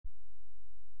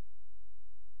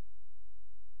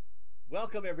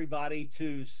Welcome, everybody,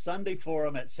 to Sunday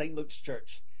Forum at St. Luke's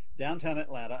Church, downtown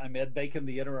Atlanta. I'm Ed Bacon,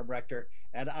 the interim rector,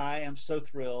 and I am so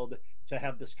thrilled to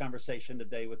have this conversation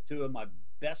today with two of my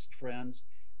best friends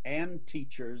and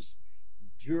teachers,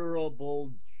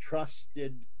 durable,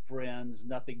 trusted friends,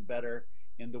 nothing better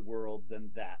in the world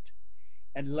than that.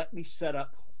 And let me set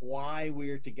up why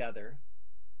we're together,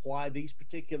 why these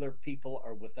particular people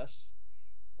are with us,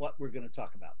 what we're going to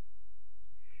talk about.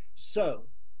 So,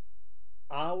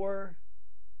 our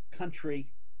country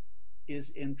is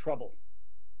in trouble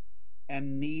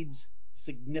and needs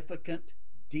significant,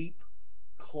 deep,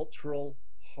 cultural,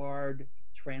 hard,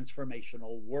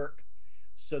 transformational work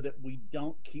so that we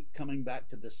don't keep coming back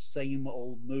to the same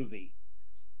old movie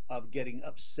of getting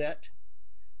upset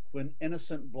when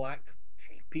innocent Black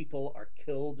people are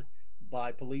killed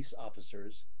by police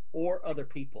officers or other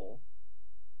people,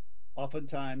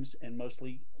 oftentimes and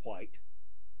mostly white.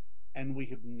 And we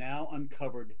have now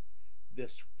uncovered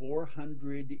this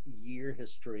 400-year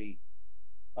history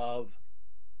of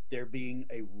there being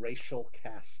a racial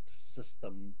caste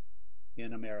system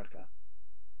in America.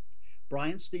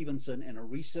 Brian Stevenson, in a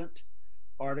recent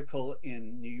article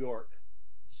in New York,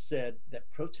 said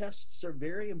that protests are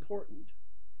very important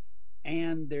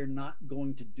and they're not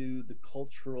going to do the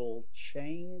cultural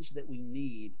change that we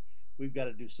need. We've got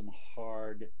to do some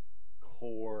hard,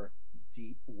 core,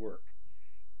 deep work.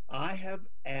 I have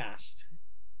asked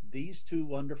these two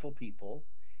wonderful people,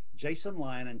 Jason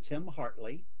Lyon and Tim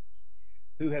Hartley,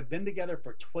 who have been together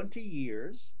for 20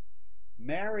 years,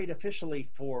 married officially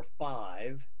for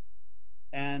 5,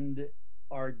 and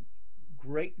are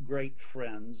great, great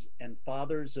friends and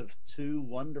fathers of 2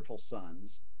 wonderful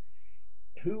sons,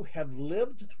 who have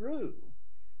lived through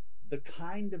the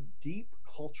kind of deep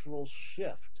cultural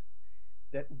shift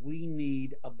that we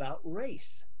need about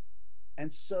race.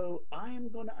 And so I am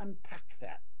going to unpack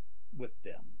that with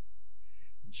them.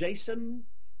 Jason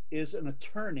is an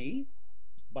attorney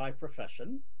by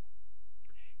profession.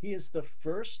 He is the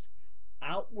first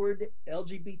outward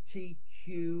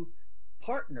LGBTQ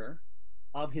partner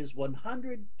of his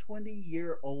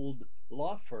 120-year-old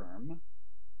law firm,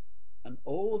 an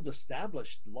old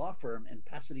established law firm in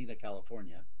Pasadena,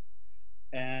 California.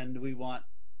 And we want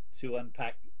to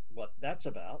unpack what that's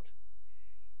about.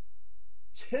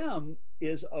 Tim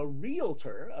is a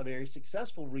realtor, a very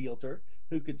successful realtor,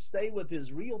 who could stay with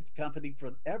his real company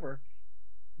forever,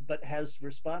 but has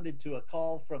responded to a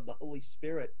call from the Holy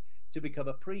Spirit to become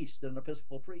a priest, an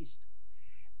Episcopal priest.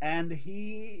 And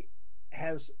he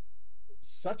has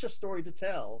such a story to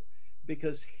tell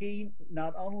because he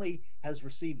not only has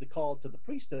received the call to the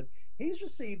priesthood, he's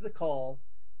received the call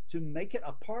to make it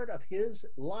a part of his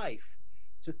life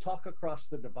to talk across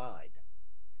the divide.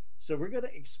 So we're going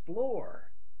to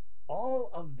explore all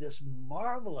of this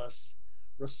marvelous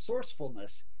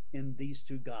resourcefulness in these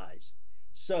two guys.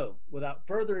 So without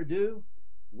further ado,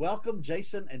 welcome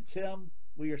Jason and Tim.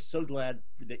 We are so glad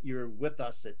that you're with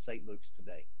us at St. Luke's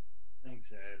today.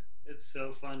 Thanks, Ed. It's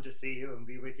so fun to see you and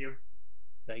be with you.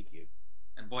 Thank you.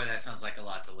 And boy, that sounds like a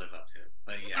lot to live up to.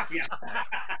 But yeah,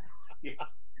 Yeah.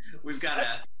 we've got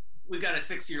a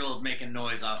 6-year-old making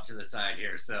noise off to the side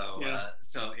here. So Yeah.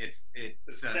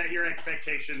 Set your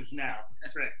expectations now.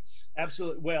 That's right.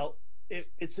 Absolutely. Well,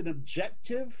 it's an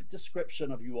objective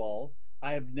description of you all.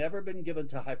 I have never been given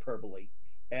to hyperbole,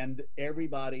 and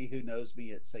everybody who knows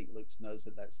me at St. Luke's knows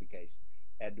that that's the case.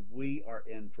 And we are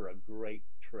in for a great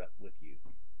trip with you.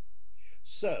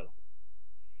 So,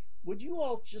 would you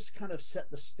all just kind of set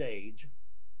the stage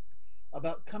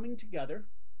about coming together,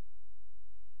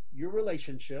 your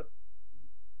relationship,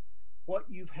 what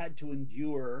you've had to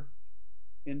endure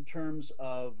in terms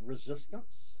of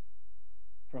resistance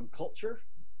from culture,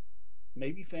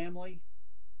 maybe family,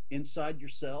 inside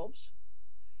yourselves,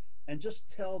 and just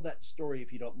tell that story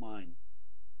if you don't mind.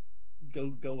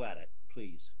 Go at it,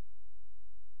 please.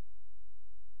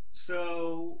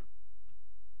 So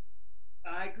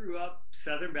I grew up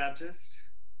Southern Baptist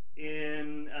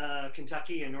in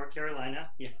Kentucky and North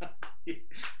Carolina. Yeah,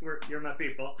 you're my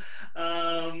people.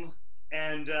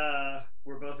 And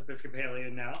we're both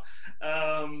Episcopalian now.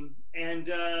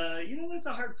 That's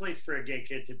a hard place for a gay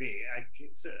kid to be.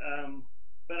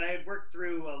 But I had worked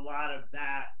through a lot of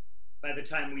that by the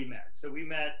time we met. So we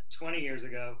met 20 years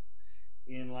ago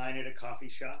in line at a coffee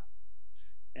shop.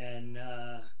 And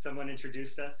someone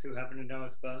introduced us who happened to know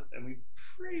us both. And we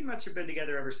pretty much have been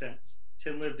together ever since.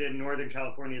 Tim lived in Northern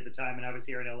California at the time, and I was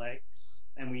here in LA.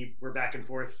 And we were back and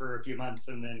forth for a few months,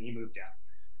 and then he moved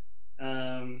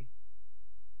down.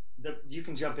 You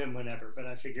can jump in whenever, but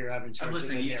I figure I'm in charge. I'm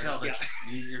listening. You tell this.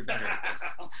 Yeah. You're better at this.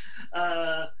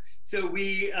 So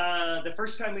we, the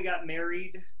first time we got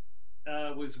married,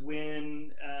 was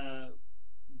when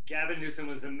Gavin Newsom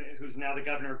who's now the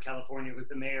governor of California, was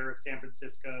the mayor of San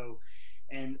Francisco,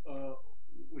 and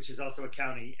which is also a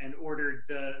county, and ordered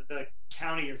the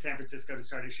county of San Francisco to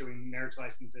start issuing marriage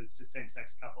licenses to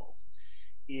same-sex couples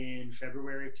in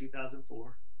February of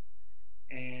 2004.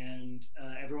 And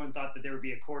everyone thought that there would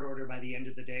be a court order by the end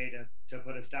of the day to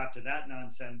put a stop to that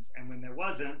nonsense. And when there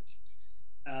wasn't,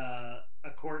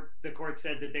 the court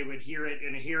said that they would hear it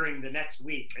in a hearing the next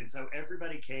week. And so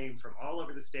everybody came from all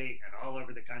over the state and all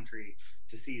over the country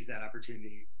to seize that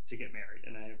opportunity to get married.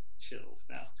 And I have chills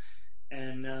now.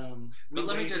 And but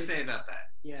let me just say about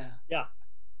that. Yeah.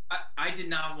 I did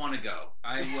not want to go.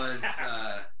 I was,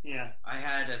 I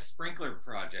had a sprinkler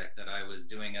project that I was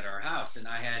doing at our house, and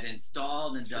I had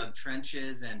installed and dug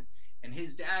trenches, and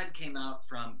his dad came out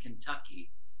from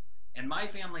Kentucky, and my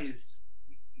family's,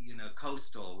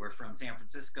 coastal. We're from San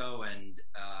Francisco,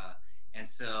 and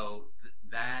so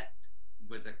that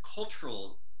was a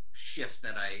cultural shift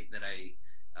that I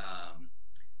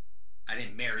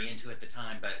didn't marry into at the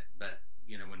time, but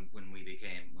when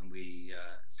we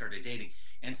started dating.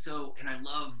 And I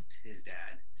loved his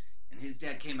dad, and his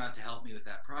dad came out to help me with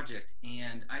that project.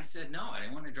 And I said, no, I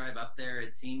didn't want to drive up there.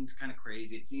 It seemed kind of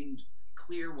crazy. It seemed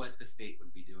clear what the state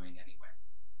would be doing anyway,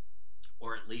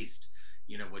 or at least,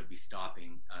 would be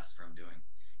stopping us from doing.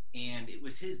 And it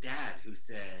was his dad who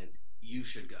said, you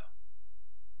should go.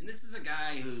 And this is a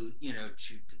guy who,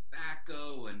 chewed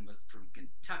tobacco and was from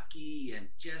Kentucky, and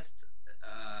just,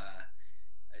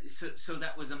 so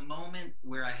that was a moment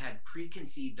where I had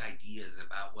preconceived ideas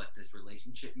about what this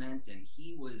relationship meant, and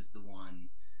he was the one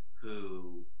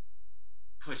who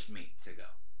pushed me to go.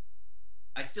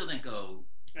 I still didn't go.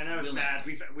 And I was mad.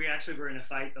 We actually were in a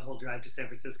fight the whole drive to San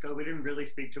Francisco. We didn't really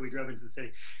speak till we drove into the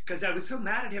city, because I was so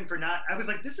mad at him for not. I was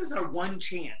like, this is our one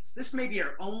chance. This may be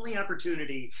our only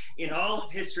opportunity in all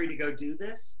of history to go do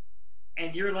this.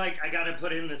 And you're like, I got to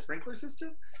put in the sprinkler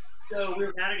system. So we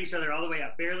were mad at each other all the way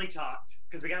up, barely talked,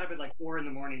 because we got up at like 4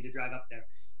 a.m. to drive up there.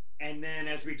 And then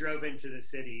as we drove into the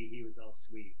city, he was all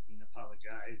sweet and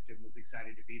apologized and was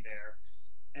excited to be there.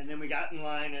 And then we got in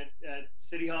line at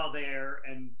City Hall there,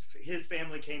 and his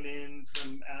family came in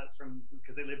from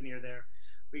because they live near there.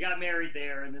 We got married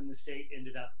there, and then the state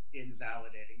ended up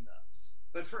invalidating those.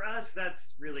 But for us,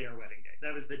 that's really our wedding day.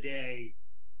 That was the day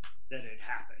that it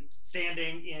happened.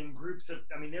 Standing in groups of,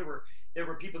 there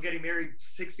were people getting married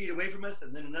 6 feet away from us,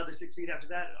 and then another 6 feet after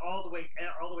that, all the way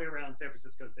around San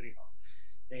Francisco City Hall.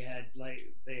 They had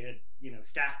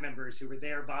staff members who were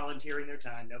there volunteering their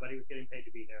time. Nobody was getting paid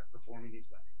to be there performing these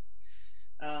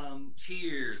weddings.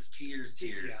 Tears.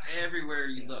 Yeah. Everywhere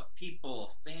you look,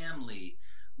 people, family.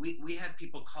 We had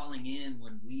people calling in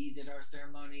when we did our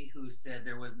ceremony who said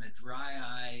there wasn't a dry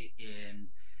eye in,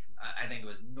 I think it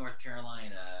was North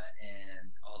Carolina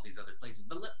and all these other places.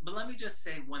 But let me just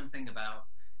say one thing about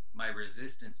my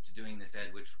resistance to doing this,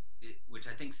 Ed, which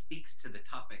I think speaks to the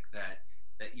topic that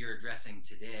you're addressing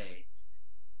today,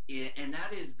 and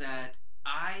that is that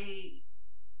I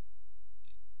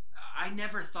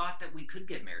never thought that we could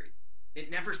get married. It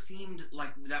never seemed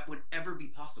like that would ever be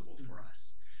possible for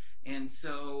us. And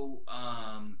so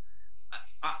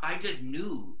I just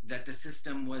knew that the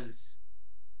system was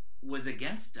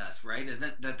against us, right?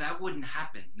 And that wouldn't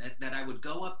happen, that I would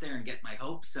go up there and get my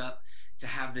hopes up to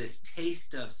have this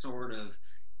taste of sort of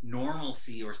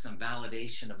normalcy or some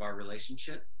validation of our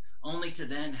relationship, only to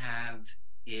then have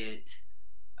it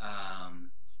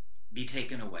be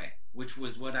taken away, which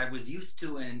was what I was used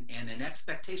to and an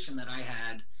expectation that I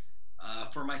had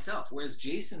for myself. Whereas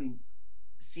Jason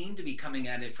seemed to be coming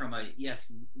at it from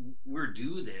yes, we're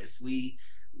due this.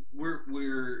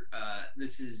 We're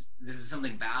this is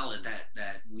something valid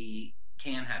that we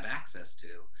can have access to.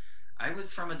 I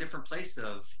was from a different place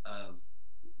of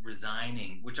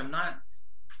resigning, which I'm not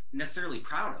necessarily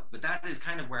proud of, but that is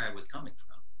kind of where I was coming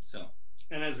from. So,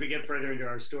 and as we get further into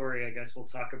our story, I guess we'll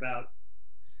talk about,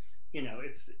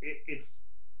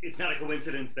 it's not a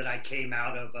coincidence that I came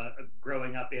out of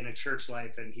growing up in a church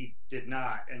life and he did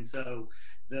not. And so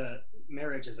the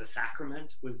marriage as a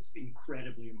sacrament was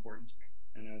incredibly important to me.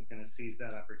 And I was going to seize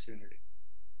that opportunity.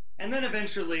 And then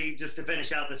eventually, just to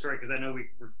finish out the story, because I know we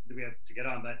have to get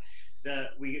on, but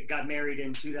we got married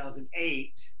in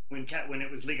 2008 when it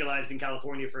was legalized in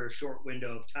California for a short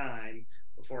window of time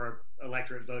before our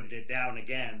electorate voted it down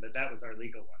again. But that was our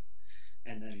legal one.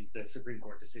 And then the Supreme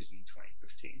Court decision in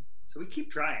 2015. So we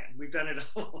keep trying. We've done it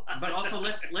a lot. But also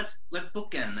let's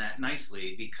bookend that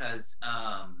nicely, because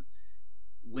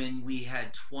when we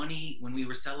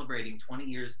were celebrating 20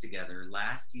 years together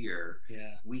last year,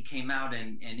 we came out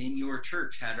and in your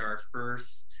church had our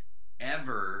first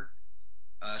ever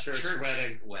church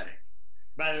wedding.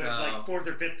 By the like fourth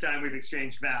or fifth time we've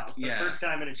exchanged vows. The first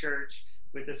time in a church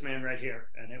with this man right here,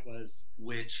 and it was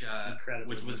incredible,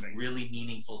 which was really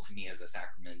meaningful to me as a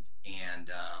sacrament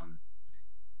and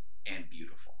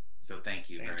beautiful. So thank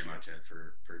you very much, Ed,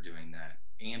 for doing that,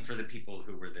 and for the people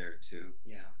who were there too.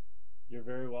 Yeah, you're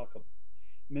very welcome.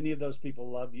 Many of those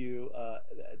people love you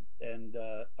and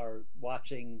are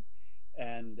watching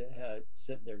and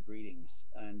sent their greetings,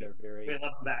 and are very. We love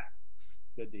them back.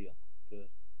 Good deal. Good.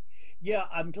 Yeah,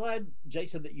 I'm glad,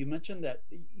 Jason, that you mentioned that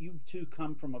you two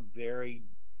come from very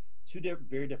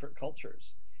different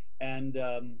cultures, and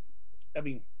I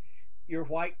mean, you're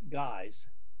white guys,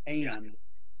 and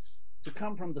to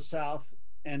come from the South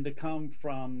and to come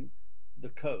from the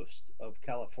coast of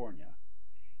California,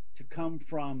 to come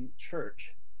from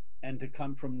church and to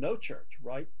come from no church,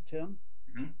 right, Tim?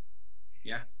 Mm-hmm.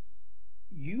 Yeah.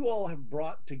 You all have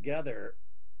brought together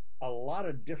a lot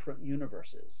of different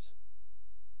universes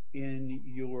in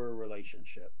your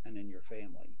relationship and in your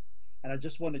family. And I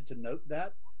just wanted to note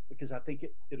that because I think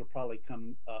it'll probably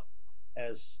come up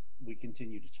as we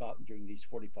continue to talk during these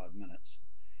 45 minutes.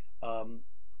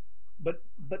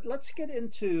 But let's get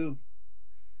into,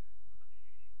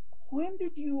 when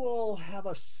did you all have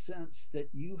a sense that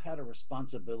you had a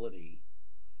responsibility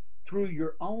through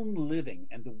your own living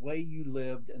and the way you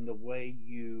lived and the way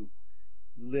you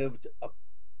lived a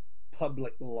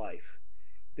public life,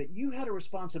 that you had a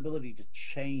responsibility to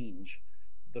change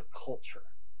the culture?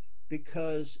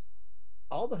 Because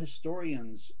all the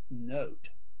historians note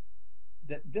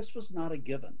that this was not a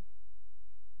given,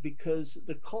 because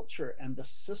the culture and the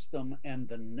system and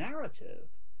the narrative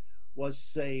was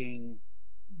saying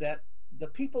that the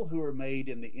people who are made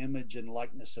in the image and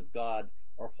likeness of God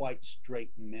are white,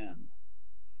 straight men.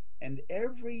 And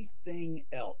everything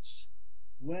else,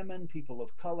 women, people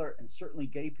of color, and certainly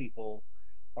gay people,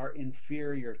 are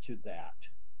inferior to that.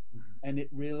 Mm-hmm. And it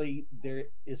really, there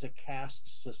is a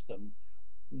caste system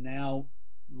now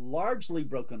largely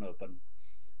broken open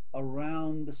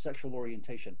around sexual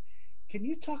orientation. Can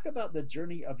you talk about the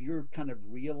journey of your kind of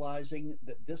realizing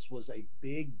that this was a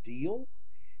big deal,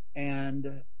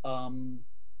 and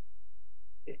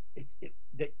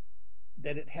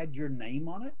that it had your name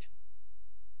on it?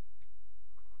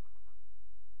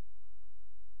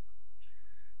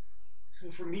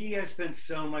 So for me, I spent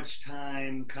so much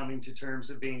time coming to terms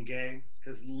with being gay,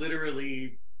 because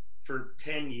literally for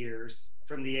 10 years,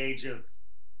 from the age of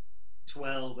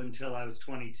 12 until I was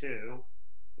 22,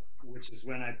 which is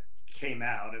when I came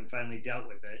out and finally dealt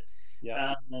with it.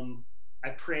 Yeah. I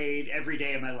prayed every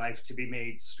day of my life to be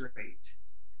made straight.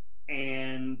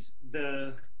 And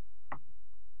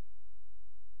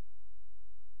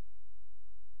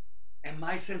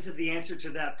my sense of the answer to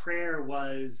that prayer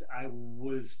was I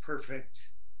was perfect,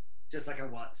 just like I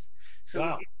was. So,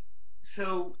 wow.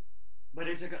 But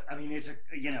it took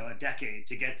a decade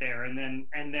to get there, and then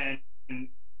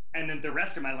the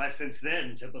rest of my life since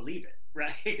then to believe it,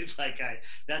 right?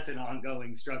 That's an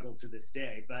ongoing struggle to this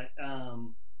day. But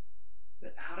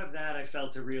out of that, I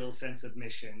felt a real sense of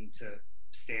mission to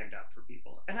stand up for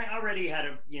people, and I already had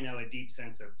a deep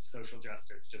sense of social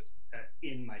justice just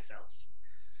in myself.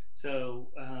 So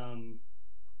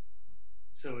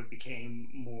it became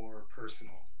more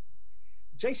personal.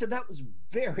 Jason, that was a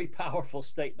very powerful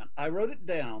statement. I wrote it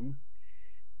down.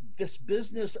 This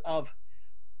business of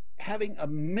having a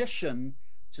mission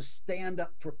to stand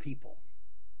up for people.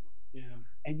 Yeah.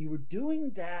 And you were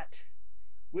doing that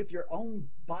with your own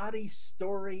body,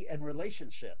 story, and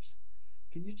relationships.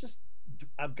 Can you just,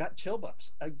 I've got chill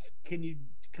bumps. Can you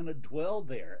kind of dwell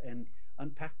there and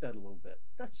unpack that a little bit?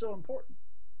 That's so important.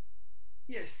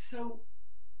 Yes. So,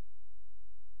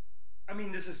 I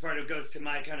mean, this is part of, goes to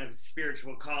my kind of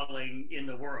spiritual calling in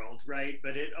the world, right?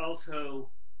 But it also,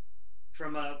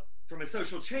 from a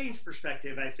social change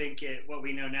perspective, I think what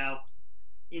we know now,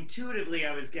 intuitively,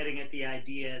 I was getting at the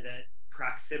idea that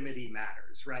proximity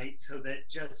matters, right? So that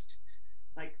just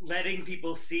like letting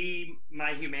people see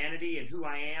my humanity and who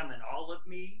I am and all of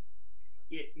me,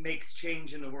 it makes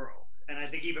change in the world. And I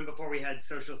think even before we had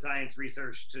social science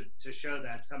research to show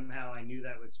that, somehow I knew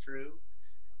that was true,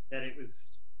 that it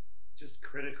was just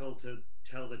critical to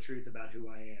tell the truth about who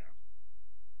I am.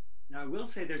 Now, I will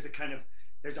say there's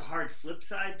a hard flip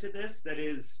side to this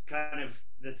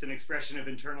that's an expression of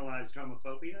internalized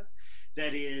homophobia.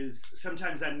 That is,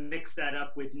 sometimes I mix that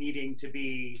up with needing to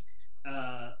be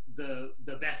the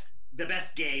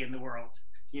best gay in the world.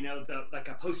 Like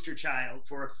a poster child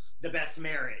for the best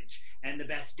marriage and the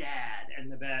best dad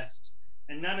and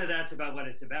and none of that's about what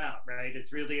it's about, right?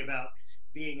 It's really about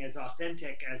being as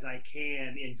authentic as I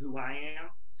can in who I am.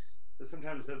 So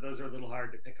sometimes those are a little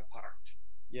hard to pick apart.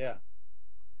 Yeah.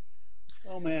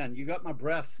 Oh man, you got my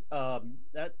breath.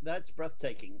 That's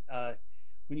breathtaking.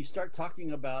 When you start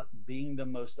talking about being the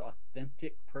most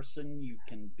authentic person you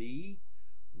can be,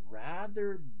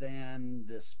 rather than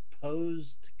this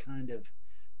posed kind of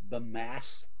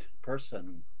bemasked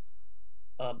person,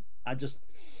 I just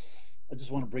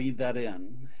want to breathe that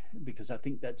in because I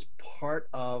think that's part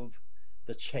of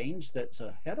the change that's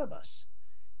ahead of us.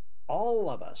 All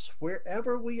of us,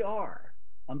 wherever we are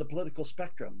on the political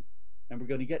spectrum, and we're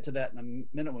going to get to that in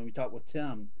a minute when we talk with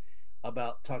Tim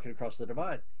about talking across the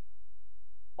divide.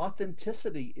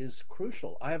 Authenticity is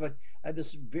crucial. I had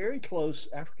this very close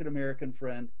African American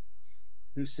friend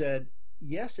who said,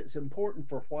 yes, it's important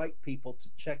for white people to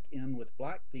check in with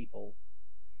black people,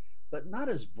 but not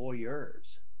as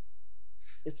voyeurs.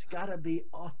 It's got to be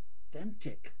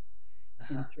authentic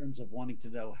in terms of wanting to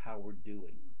know how we're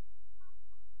doing.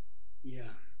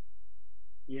 Yeah.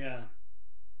 Yeah.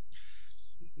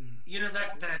 You know,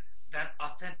 that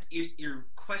authentic, your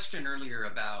question earlier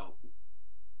about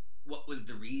what was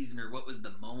the reason or what was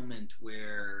the moment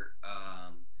where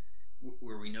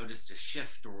we noticed a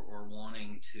shift or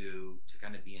wanting to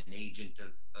kind of be an agent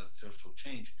of social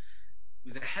change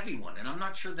was a heavy one. And I'm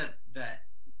not sure that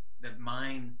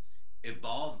mine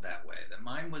evolved that way. That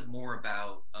mine was more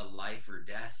about a life or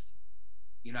death.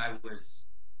 You know, I was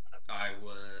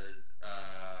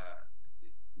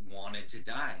wanted to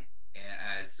die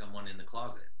as someone in the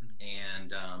closet,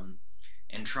 and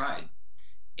tried.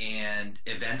 And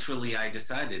eventually I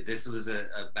decided this was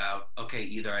about, okay,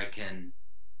 either I can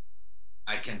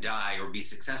die or be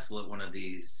successful at one of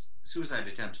these suicide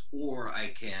attempts, or I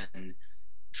can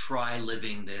try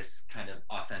living this kind of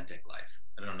authentic life.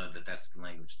 I don't know that that's the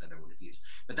language that I would have used,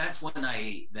 but that's when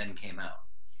I then came out.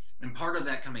 And part of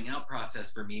that coming out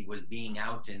process for me was being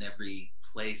out in every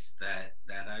place that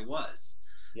I was,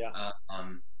 Yeah.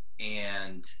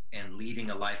 and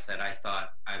leading a life that I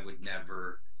thought I would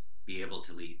never be able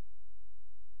to lead.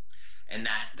 And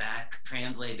that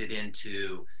translated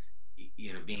into,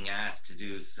 you know, being asked to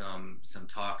do some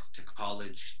talks to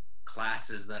college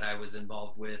classes that I was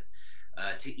involved with,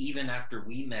 to even after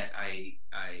we met, I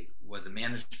was a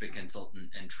management consultant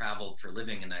and traveled for a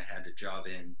living, and I had a job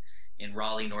in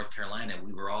Raleigh, North Carolina.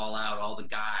 We were all out, all the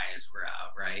guys were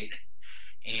out, right?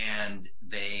 And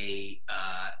they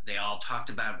all talked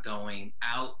about going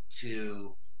out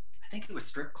to, I think it was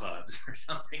strip clubs or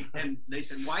something. And they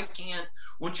said,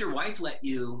 won't your wife let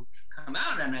you come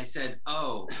out? And I said,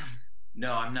 oh,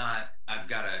 no, I'm not. I've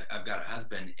got a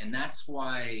husband. And that's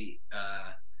why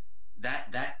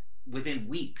that within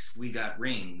weeks we got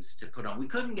rings to put on. We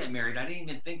couldn't get married. I didn't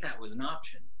even think that was an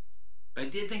option. But I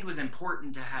did think it was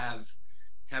important to have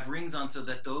rings on, so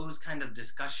that those kind of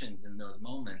discussions in those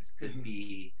moments could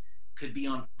be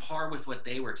on par with what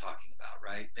they were talking about,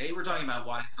 right? They were talking about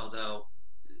wives, although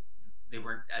they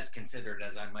weren't as considered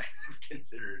as I might have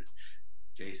considered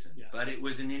Jason. Yeah. But it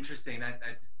was an interesting,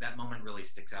 that moment really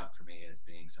sticks out for me as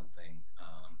being something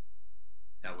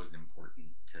that was important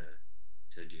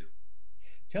to do.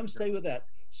 Tim, stay with that.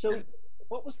 So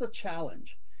what was the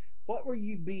challenge? What were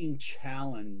you being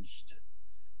challenged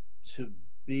to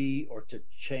be or to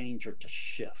change or to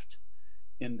shift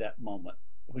in that moment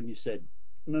when you said,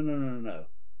 no?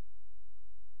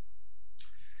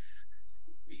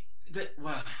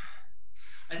 Well,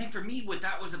 I think for me, what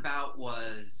that was about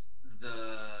was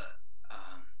the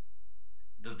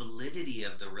validity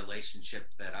of the relationship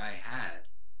that I had,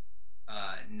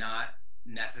 not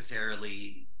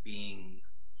necessarily being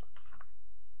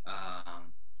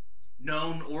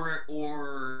known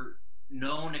or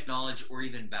known, acknowledged, or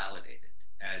even validated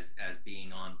as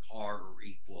being on par or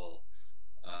equal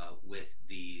with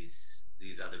these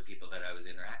other people that I was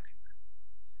interacting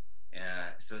with.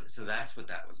 So that's what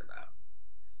that was about.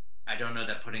 I don't know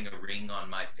that putting a ring on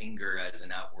my finger as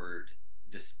an outward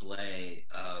display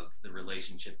of the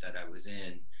relationship that I was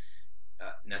in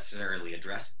necessarily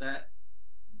addressed that,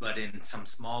 but in some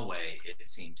small way it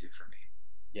seemed to for me.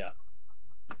 Yeah.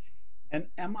 And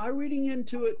am I reading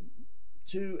into it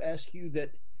to ask you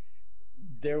that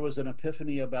there was an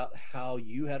epiphany about how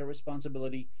you had a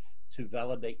responsibility to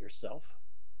validate yourself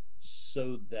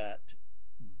so that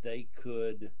they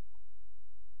could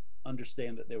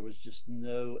understand that there was just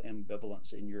no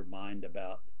ambivalence in your mind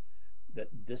about that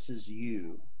this is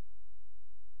you?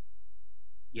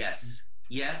 Yes.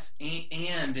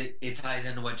 And it ties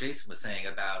into what Jason was saying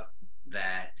about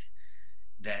that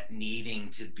needing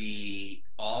to be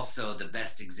also the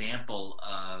best example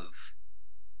of,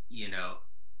 you know,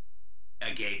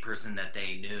 a gay person that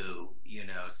they knew, you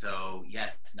know. So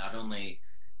yes, not only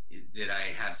did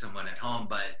I have someone at home,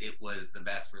 but it was the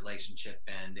best relationship,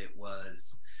 and it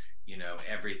was, you know,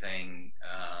 everything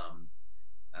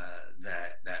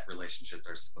that relationships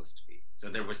are supposed to be. So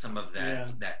there was some of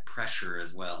that pressure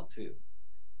as well too.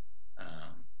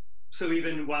 So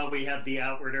even while we have the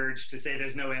outward urge to say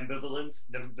there's no ambivalence,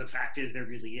 the fact is there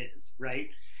really is, right?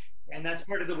 And that's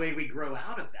part of the way we grow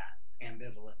out of that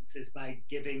ambivalence, is by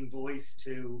giving voice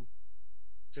to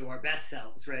our best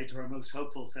selves, right? To our most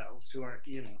hopeful selves, to our,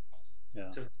 to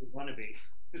who we want to be,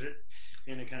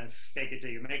 in a kind of fake it till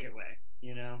you make it way,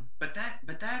 But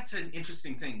that's an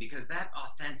interesting thing, because that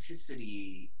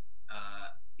authenticity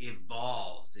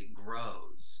evolves, it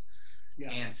grows,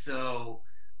 and so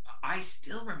I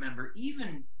still remember,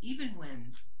 even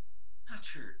when, not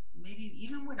sure, maybe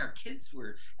even when our kids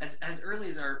were as early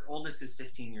as our oldest is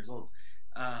 15 years old,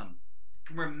 can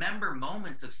remember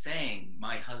moments of saying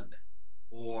my husband,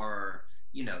 or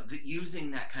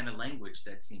using that kind of language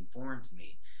that seemed foreign to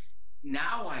me.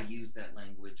 Now I use that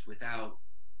language without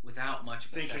much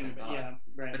of a second thought. Yeah,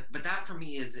 right. But that for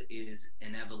me is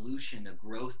an evolution, a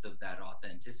growth of that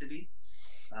authenticity,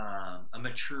 a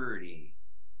maturing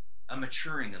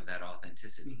of that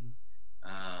authenticity.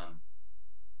 Mm-hmm.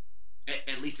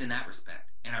 At least in that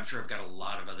respect. And I'm sure I've got a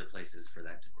lot of other places for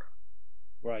that to grow.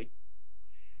 Right.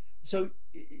 So,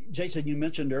 Jason, you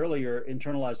mentioned earlier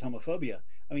internalized homophobia.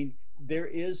 I mean, there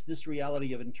is this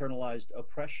reality of internalized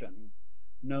oppression,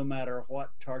 no matter what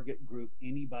target group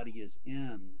anybody is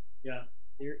in. Yeah.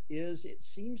 There is, it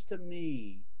seems to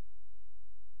me,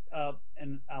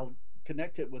 and I'll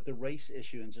connect it with the race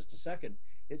issue in just a second.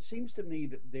 It seems to me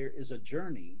that there is a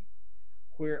journey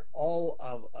where all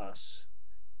of us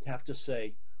have to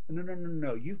say,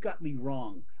 no, you've got me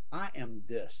wrong. I am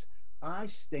this. I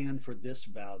stand for this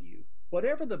value,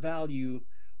 whatever the value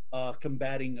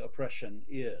combating oppression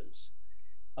is.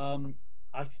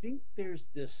 I think there's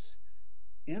this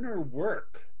inner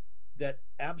work that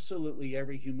absolutely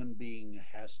every human being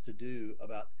has to do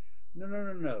about,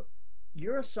 no.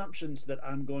 Your assumptions that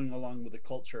I'm going along with the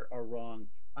culture are wrong.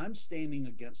 I'm standing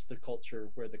against the culture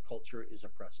where the culture is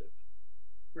oppressive.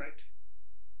 Right.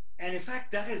 And in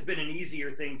fact, that has been an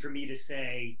easier thing for me to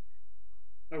say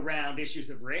around issues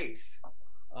of race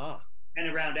and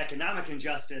around economic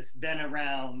injustice than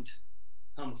around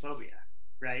homophobia,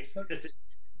 right?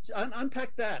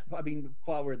 Unpack that, I mean,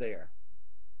 while we're there.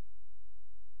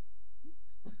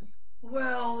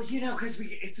 Well, because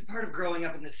it's a part of growing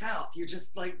up in the South. You're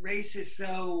just like, race is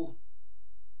so,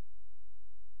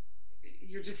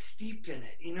 you're just steeped in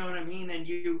it, you know what I mean? And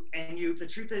the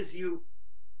truth is,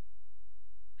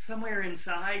 somewhere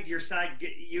inside your side,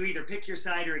 you either pick your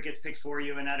side or it gets picked for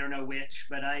you, and I don't know which,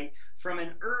 but from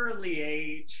an early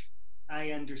age,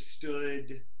 I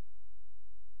understood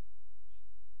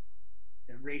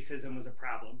that racism was a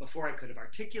problem before I could have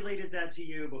articulated that to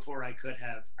you, before I could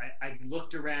have, I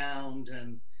looked around,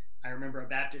 and I remember a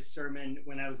Baptist sermon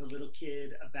when I was a little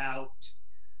kid about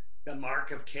the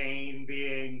mark of Cain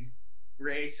being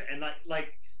race, and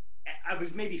like I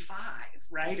was maybe 5,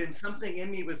 right? And something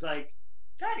in me was like,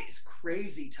 that is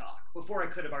crazy talk. Before I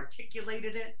could have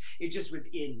articulated it, it just was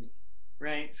in me,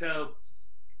 right? So,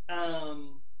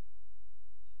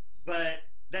 but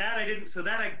that I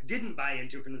didn't buy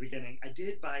into from the beginning. I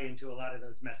did buy into a lot of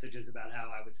those messages about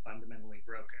how I was fundamentally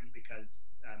broken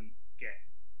because I'm gay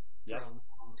for a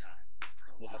long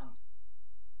time.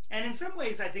 And in some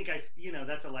ways, I think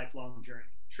that's a lifelong journey,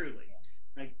 truly.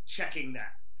 Like checking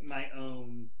that, my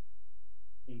own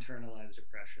internalized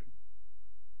oppression.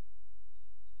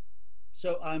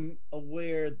 So I'm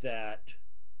aware that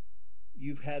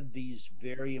you've had these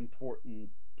very important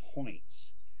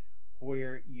points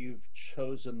where you've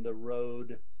chosen the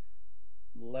road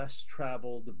less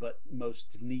traveled but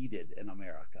most needed in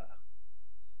America,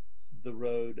 the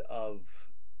road of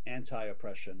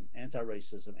anti-oppression,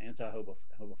 anti-racism,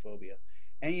 anti-homophobia.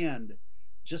 And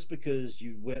just because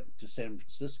you went to San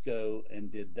Francisco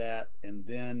and did that, and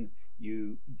then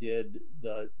you did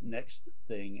the next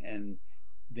thing, and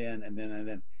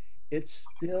then, it's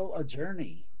still a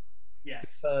journey. Yes.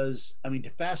 Because, I mean, to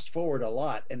fast forward a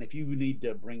lot, and if you need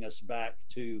to bring us back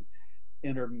to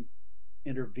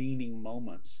intervening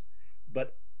moments,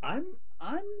 but I'm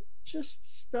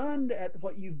just stunned at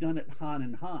what you've done at Han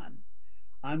and Han.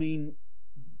 I mean,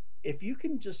 if you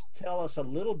can just tell us a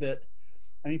little bit,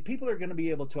 I mean, people are going to be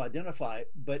able to identify,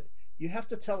 but you have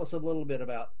to tell us a little bit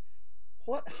about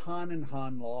what Han and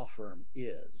Han Law Firm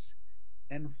is,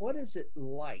 and what is it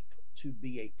like to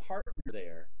be a partner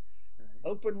there,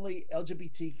 openly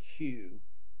LGBTQ,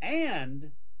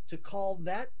 and to call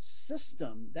that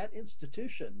system, that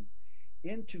institution,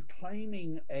 into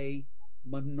claiming a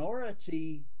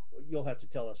minority. You'll have to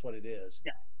tell us what it is.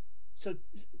 Yeah. So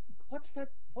what's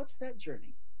that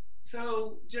journey?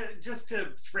 So just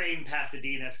to frame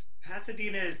Pasadena,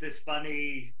 Pasadena is this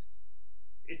funny.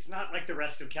 It's not like the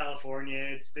rest of California.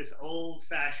 It's this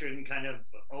old-fashioned kind of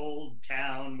old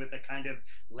town with a kind of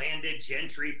landed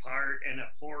gentry part and a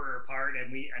poorer part,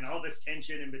 and all this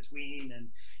tension in between. And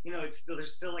it's still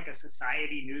there's still like a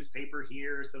society newspaper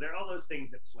here, so there are all those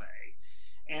things at play.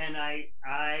 And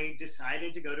I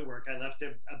decided to go to work. I left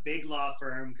a big law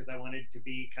firm because I wanted to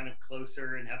be kind of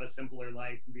closer and have a simpler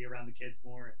life and be around the kids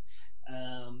more.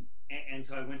 And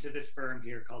so I went to this firm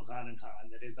here called Hahn and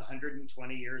Hahn that is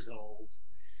 120 years old,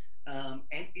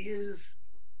 and is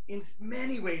in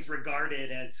many ways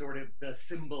regarded as sort of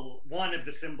one of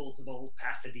the symbols of old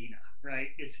Pasadena, right?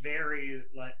 It's very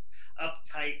like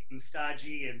uptight and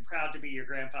stodgy and proud to be your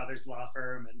grandfather's law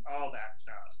firm and all that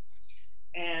stuff.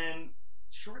 And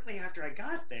shortly after I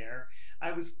got there,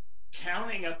 I was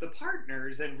counting up the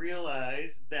partners and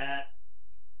realized that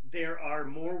there are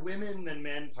more women than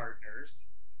men partners,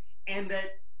 and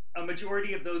that a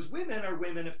majority of those women are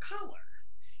women of color.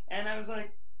 And I was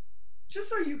like, just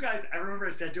so you guys, I remember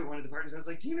I said to one of the partners, I was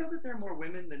like, do you know that there are more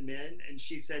women than men? And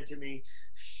she said to me,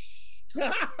 shh.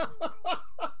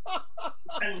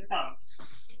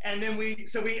 And then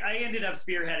I ended up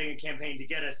spearheading a campaign to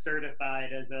get us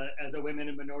certified as a women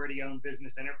and minority owned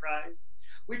business enterprise,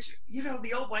 which,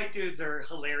 the old white dudes are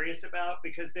hilarious about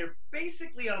because they're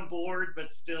basically on board,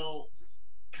 but still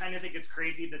kind of think it's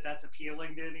crazy that that's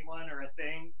appealing to anyone or a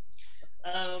thing.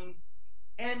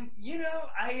 And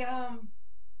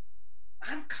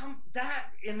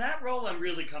in that role, I'm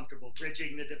really comfortable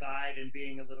bridging the divide and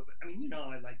being a little bit,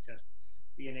 I like to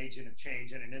be an agent of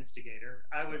change and an instigator.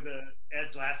 I was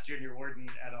Ed's last junior warden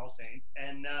at All Saints,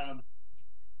 and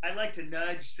I like to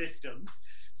nudge systems.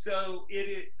 So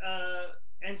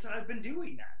and so I've been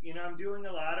doing that. I'm doing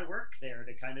a lot of work there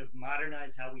to kind of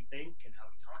modernize how we think and how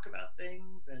we talk about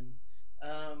things, and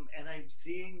I'm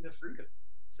seeing the fruit of it.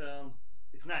 So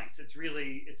it's nice. It's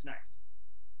nice.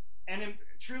 And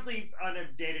truly, on a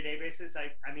day-to-day basis,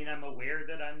 I'm aware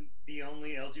that I'm the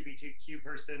only LGBTQ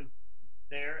person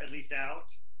there, at least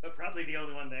out, but probably the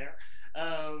only one there.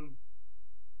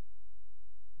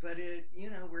 But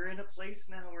we're in a place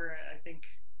now where I think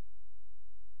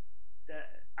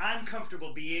that I'm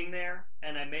comfortable being there,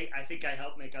 and I think I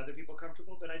help make other people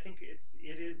comfortable. But I think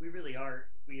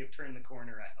we have turned the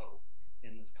corner, I hope,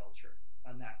 in this culture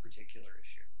on that particular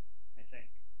issue, I think.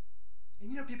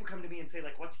 And people come to me and say,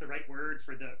 like, what's the right word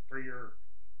for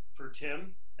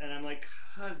Tim? And I'm like,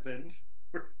 husband.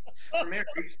 We're married.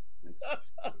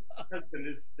 Husband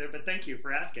is there, but thank you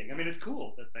for asking. It's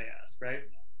cool that they ask, right?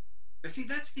 But see,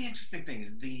 that's the interesting thing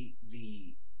is the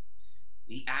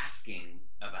asking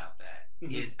about that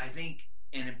is, I think,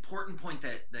 an important point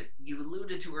that you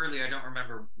alluded to earlier. I don't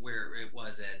remember where it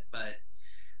was, Ed, but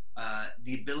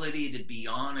the ability to be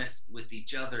honest with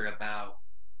each other about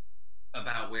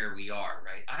where we are,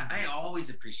 right? I always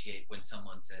appreciate when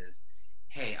someone says,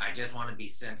 hey, I just want to be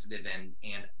sensitive and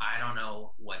I don't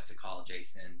know what to call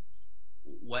Jason.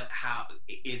 How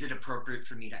is it appropriate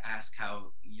for me to ask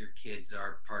how your kids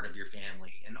are part of your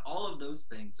family? And all of those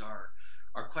things are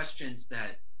questions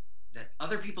that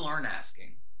other people aren't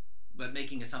asking, but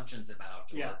making assumptions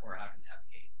about or how to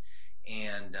navigate.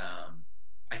 And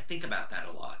I think about that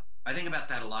a lot. I think about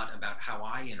that a lot about how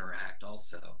I interact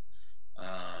also.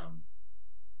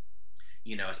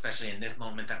 Especially in this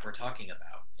moment that we're talking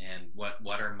about, and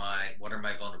what are my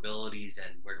vulnerabilities,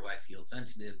 and where do I feel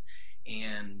sensitive,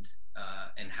 and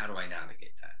how do I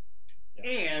navigate that?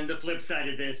 And the flip side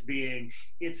of this being,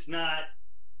 it's not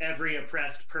every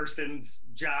oppressed person's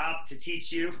job to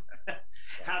teach you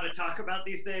how to talk about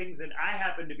these things, and I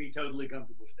happen to be totally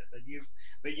comfortable with it.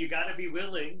 But you got to be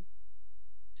willing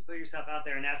to put yourself out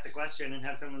there and ask the question, and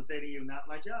have someone say to you, "Not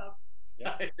my job."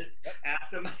 Yep.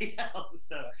 Ask somebody else.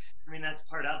 So, that's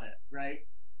part of it, right?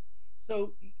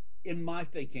 So, in my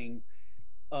thinking,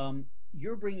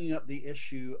 you're bringing up the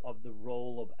issue of the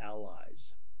role of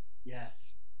allies.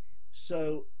 Yes.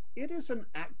 So, it is an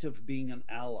act of being an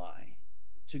ally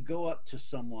to go up to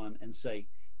someone and say,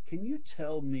 can you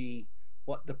tell me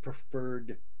what the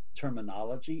preferred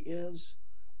terminology is?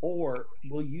 Or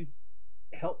will you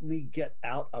help me get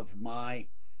out of my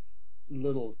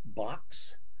little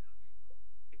box?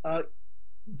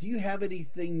 Do you have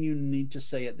anything you need to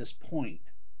say at this point?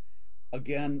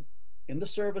 Again, in the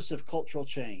service of cultural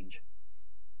change,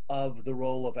 of the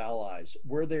role of allies,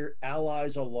 were there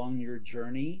allies along your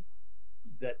journey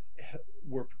that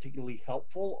were particularly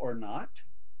helpful or not?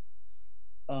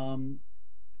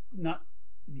 Not.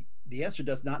 The answer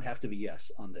does not have to be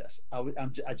yes on this.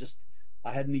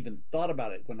 I hadn't even thought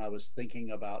about it when I was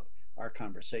thinking about our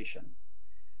conversation.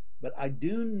 But I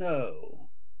do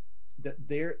know that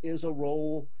there is a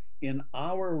role in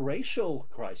our racial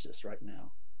crisis right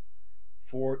now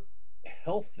for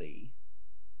healthy,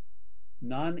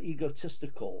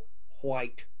 non-egotistical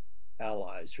white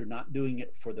allies who are not doing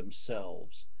it for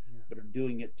themselves, but are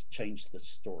doing it to change the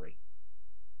story.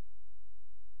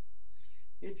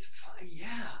 It's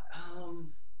yeah.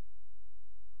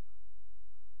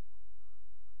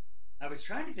 I was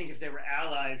trying to think if they were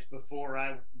allies before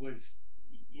I was,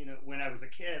 when I was a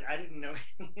kid. I didn't know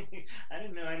I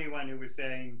didn't know anyone who was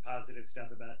saying positive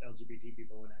stuff about LGBT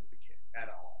people when I was a kid at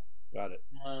all. Got it.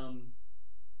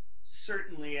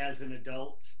 Certainly as an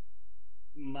adult,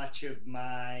 much of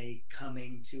my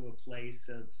coming to a place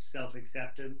of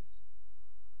self-acceptance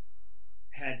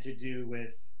had to do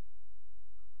with,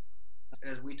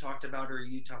 as we talked about or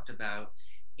you talked about,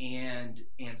 and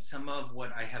some of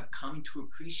what I have come to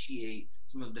appreciate,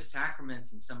 some of the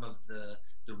sacraments and some of the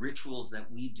rituals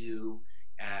that we do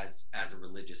as a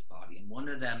religious body. And one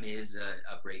of them is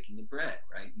a breaking of bread,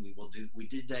 right? We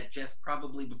did that just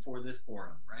probably before this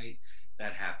forum, right?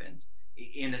 That happened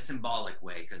in a symbolic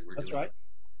way because we're That's doing right.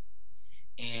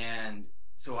 it. And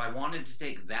so I wanted to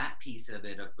take that piece of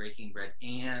it, of breaking bread,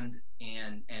 and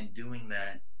doing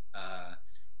that,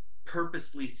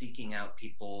 purposely seeking out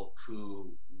people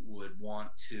who would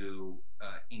want to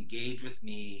engage with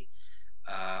me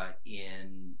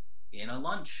in a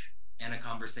lunch and a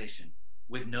conversation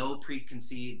with no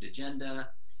preconceived agenda,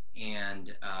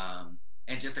 and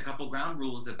just a couple ground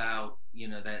rules about,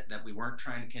 that we weren't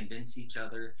trying to convince each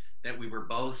other, that we were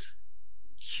both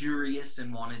curious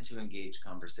and wanted to engage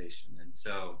conversation. And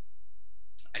so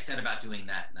I set about doing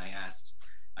that, and I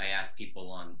asked people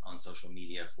on social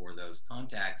media for those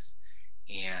contacts,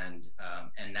 and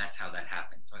that's how that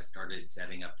happened. So I started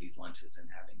setting up these lunches and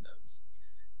having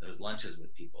those lunches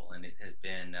with people, and it has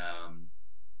been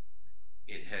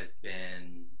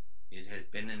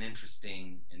an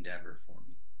interesting endeavor for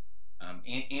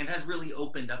me, and has really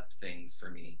opened up things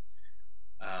for me.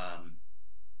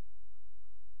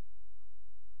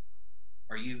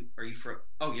 Are you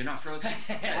oh, you're not frozen?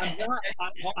 I'm not.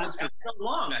 I'm so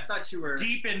long. I thought you were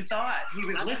deep in thought. He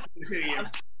was listening to you.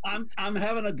 I'm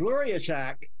having a glorious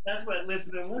act. That's what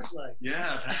listening looks like.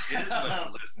 Yeah, that is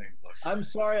what listening's like. I'm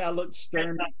sorry I looked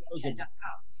stern.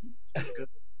 That's good.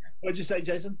 What'd you say,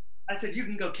 Jason? I said you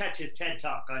can go catch his TED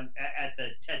Talk at the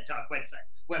TED Talk website.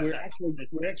 We're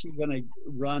actually going to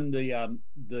run the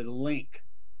link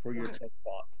for your TED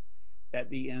Talk at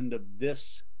the end of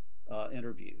this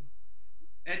interview.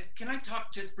 And can I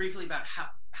talk just briefly about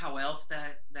how else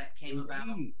that came about?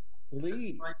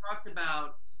 Please. So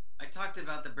I talked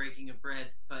about the breaking of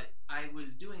bread, but I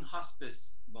was doing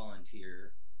hospice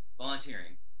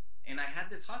volunteering, and I had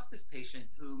this hospice patient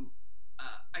who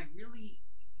I really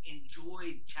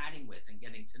enjoyed chatting with and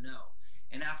getting to know.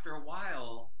 And after a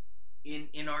while,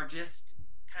 in our just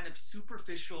kind of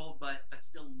superficial but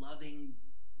still loving,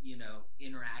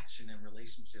 interaction and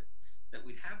relationship that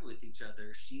we'd have with each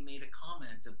other, she made a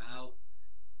comment about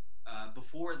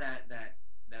before that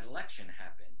election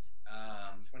happened.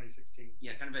 2016.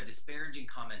 Yeah, kind of a disparaging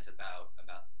comment about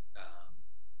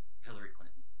Hillary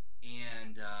Clinton,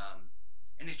 and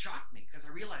it shocked me because I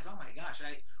realized, oh my gosh,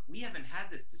 we haven't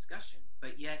had this discussion,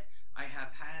 but yet I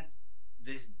have had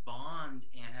this bond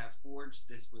and have forged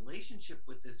this relationship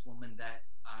with this woman that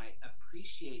I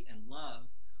appreciate and love,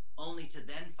 only to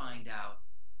then find out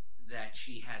that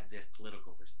she had this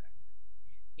political perspective.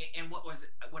 And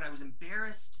what I was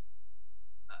embarrassed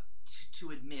to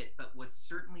admit, but was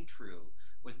certainly true,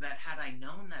 was that had I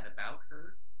known that about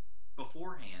her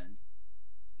beforehand,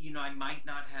 I might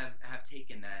not have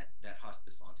taken that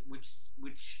hospice volunteer,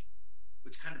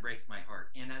 which kind of breaks my heart.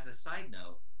 And as a side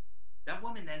note, that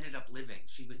woman ended up living.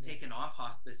 She was taken off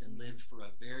hospice and lived for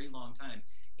a very long time.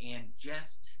 And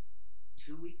just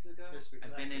 2 weeks ago,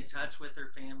 I've been in touch with her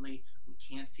family. We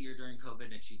can't see her during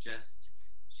COVID, and she just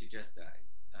died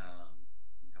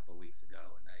a couple of weeks ago,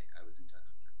 and I was in touch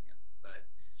with her family. But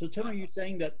so, Tim, are you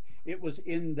saying that it was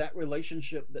in that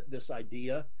relationship that this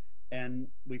idea, and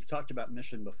we've talked about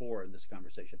mission before in this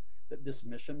conversation, that this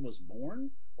mission was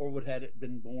born, or had it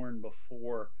been born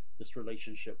before this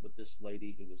relationship with this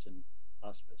lady who was in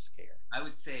hospice care? I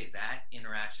would say that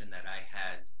interaction that I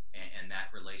had and that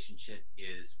relationship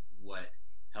is what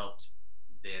helped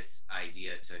this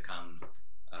idea to come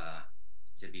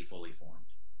to be fully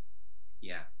formed.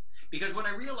 Yeah. Because what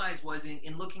I realized was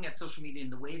in looking at social media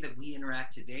and the way that we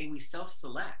interact today, we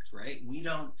self-select, right? We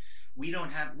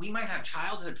might have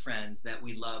childhood friends that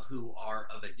we love who are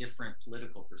of a different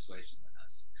political persuasion than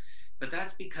us. But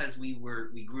that's because we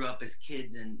grew up as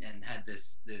kids and had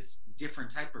this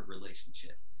different type of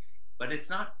relationship. But it's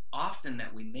not often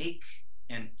that we make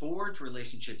and forge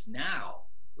relationships now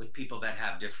with people that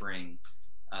have differing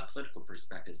political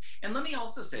perspectives. And let me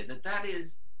also say that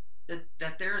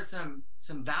that there are some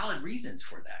valid reasons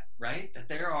for that, right? That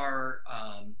there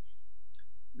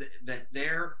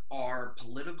are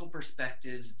political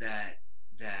perspectives that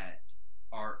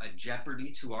are a jeopardy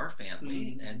to our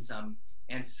family, mm-hmm.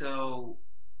 and so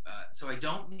I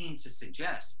don't mean to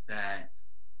suggest that,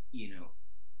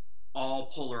 all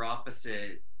polar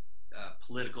opposite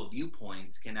political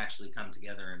viewpoints can actually come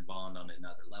together and bond on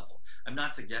another level. I'm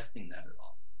not suggesting that at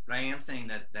all, but I am saying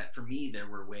that for me there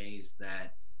were ways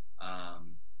that I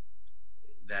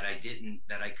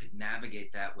could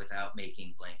navigate that without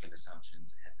making blanket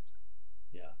assumptions ahead of time.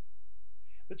 Yeah.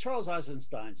 But Charles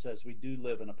Eisenstein says we do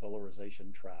live in a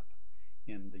polarization trap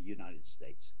in the United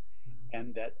States, mm-hmm.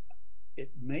 and that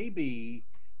it may be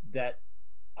that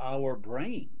our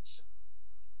brains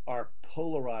are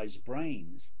polarized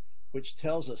brains, which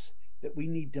tells us that we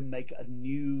need to make a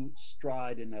new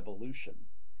stride in evolution,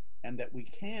 and that we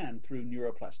can, through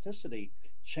neuroplasticity,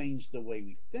 change the way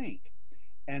we think.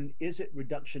 And is it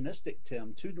reductionistic,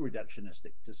 Tim, too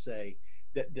reductionistic to say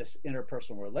that this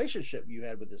interpersonal relationship you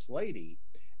had with this lady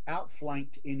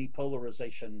outflanked any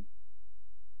polarization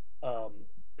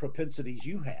propensities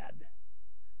you had?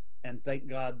 And thank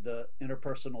God the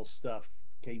interpersonal stuff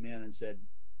came in and said,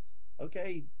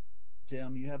 okay,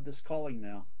 Tim, you have this calling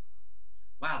now.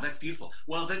 Wow, that's beautiful.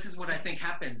 Well, this is what I think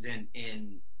happens in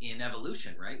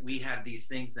evolution, right? We have these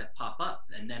things that pop up,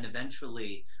 and then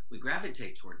eventually we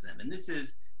gravitate towards them. And this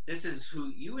is who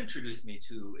you introduced me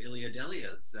to, Ilya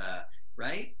Delios,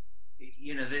 right?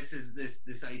 This is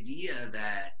this idea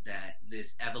that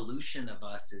this evolution of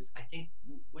us is, I think,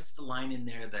 what's the line in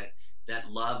there,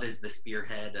 that love is the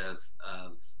spearhead of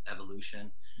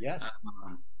evolution? Yes.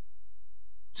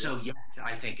 So yes,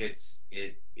 I think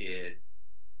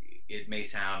it may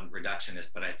sound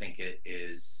reductionist, but I think it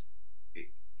is.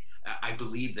 I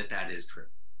believe that is true.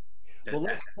 Well,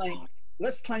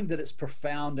 let's claim that it's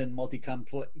profound and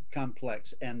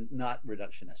multi-complex and not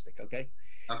reductionistic. Okay.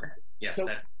 Okay. Yes. So,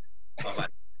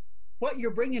 what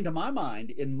you're bringing to my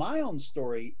mind in my own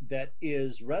story that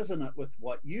is resonant with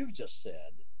what you've just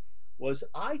said was,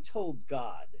 I told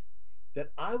God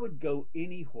that I would go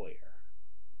anywhere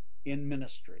in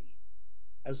ministry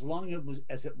as long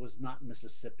as it was not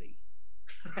Mississippi.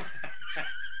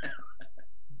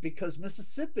 Because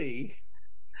Mississippi,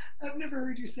 I've never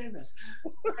heard you say that.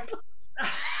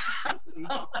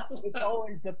 was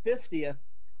always the 50th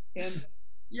in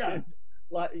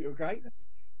right?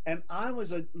 And I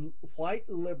was a white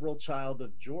liberal child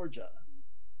of Georgia,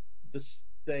 the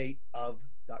state of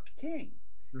Dr. King.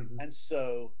 Mm-hmm. And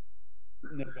so,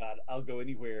 no, God, I'll go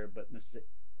anywhere but Mississippi.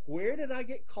 Where did I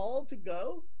get called to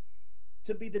go?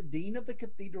 To be the dean of the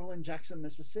cathedral in Jackson,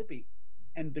 Mississippi.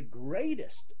 And the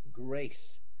greatest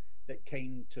grace that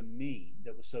came to me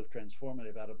that was so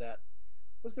transformative out of that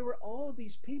was there were all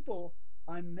these people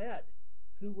I met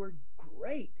who were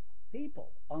great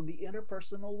people on the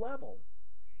interpersonal level,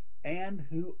 and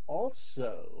who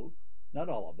also, not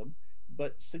all of them,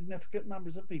 but significant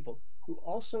numbers of people who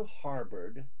also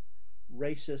harbored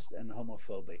racist and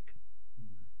homophobic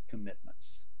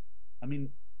commitments. I mean,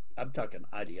 I'm talking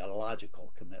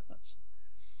ideological commitments.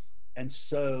 And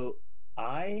so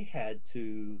I had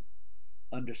to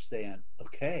understand,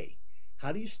 okay,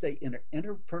 how do you stay in an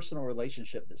interpersonal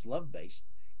relationship that's love-based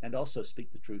and also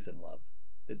speak the truth in love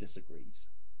that disagrees?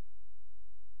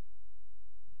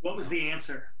 What was the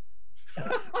answer?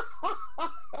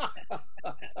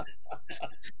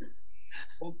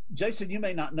 Well, Jason, you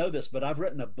may not know this, but I've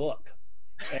written a book.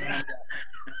 And,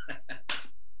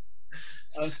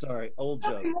 I'm sorry, old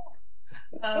joke.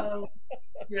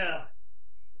 Yeah.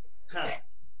 Huh.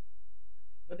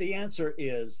 But the answer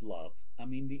is love. I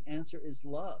mean, the answer is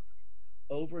love,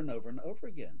 over and over and over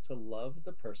again, to love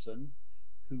the person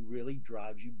who really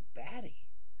drives you batty.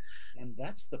 And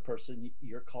that's the person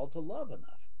you're called to love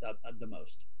enough, the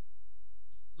most.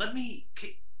 Let me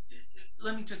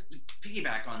just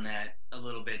piggyback on that a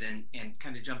little bit and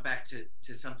kind of jump back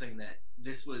to something that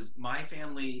this was, my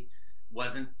family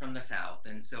wasn't from the South.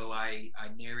 And so I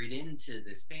married into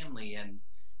this family, and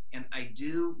I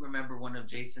do remember one of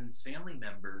Jason's family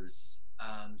members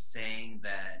saying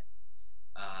that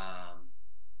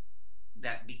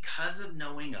that because of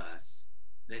knowing us,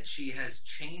 that she has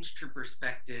changed her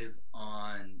perspective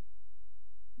on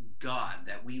God,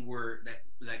 that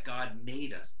God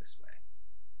made us this way.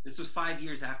 This was 5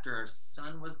 years after our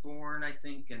son was born, I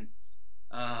think, and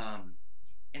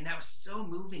that was so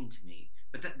moving to me.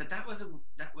 But that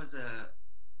was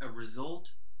a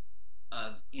result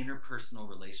of interpersonal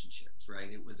relationships,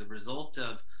 right? It was a result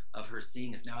of of her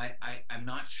seeing us. Now, I'm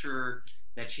not sure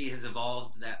that she has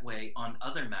evolved that way on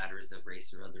other matters of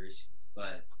race or other issues,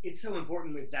 but it's so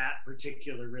important with that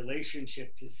particular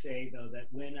relationship to say, though, that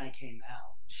when I came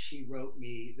out, she wrote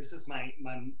me. This is my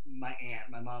aunt,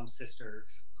 my mom's sister,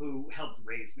 who helped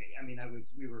raise me. I mean,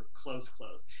 we were close,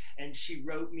 and she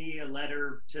wrote me a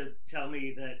letter to tell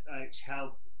me that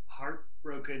how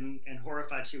heartbroken and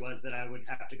horrified she was that I would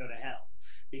have to go to hell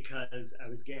because I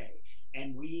was gay.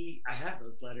 And I have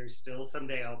those letters still.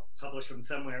 Someday I'll publish them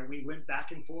somewhere. We went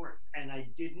back and forth, and I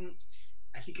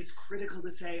think it's critical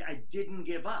to say I didn't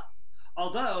give up.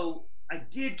 Although I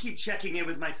did keep checking in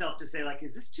with myself to say, like,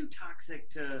 is this too toxic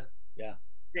to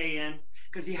stay in?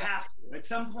 Because you have to. At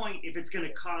some point, if it's going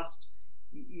to cost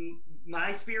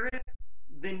my spirit,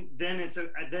 then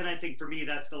I think for me,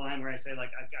 that's the line where I say,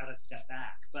 like, I've got to step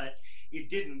back. But it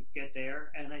didn't get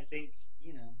there. And I think,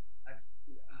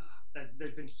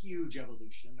 there's been huge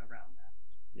evolution around that.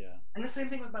 Yeah. And the same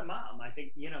thing with my mom. I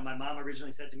think, my mom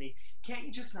originally said to me, can't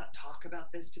you just not talk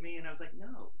about this to me? And I was like,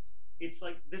 no, it's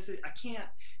like, I can't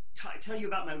tell you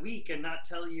about my week and not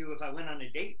tell you if I went on a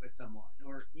date with someone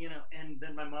or, and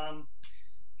then my mom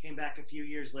came back a few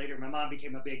years later. My mom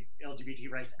became a big LGBT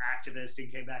rights activist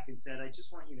and came back and said, I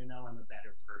just want you to know I'm a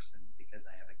better person because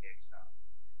I have a gay son.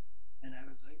 And I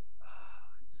was like,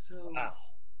 so, wow.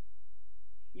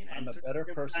 I'm a better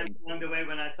person. Along the way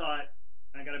when I thought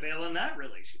I got to bail on that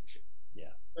relationship.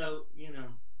 Yeah. So,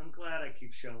 I'm glad I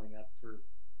keep showing up for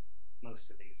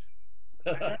most of these.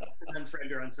 I have to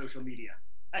unfriend her on social media.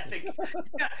 I think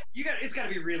it's got to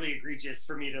be really egregious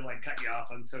for me to like cut you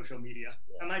off on social media.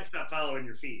 Yeah. I might stop following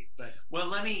your feed, but well,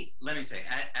 let me say,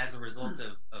 as a result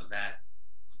of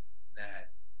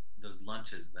those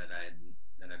lunches that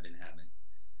I've been having,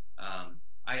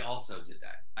 I also did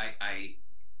that.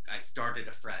 I started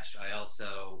afresh. I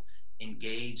also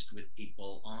engaged with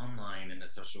people online in a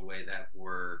social way that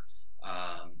were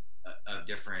of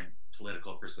different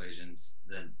political persuasions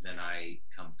than I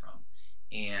come from,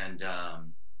 and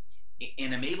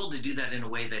I'm able to do that in a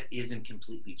way that isn't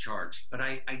completely charged. But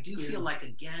I do feel like,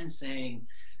 again, saying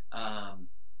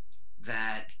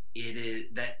that it is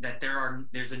that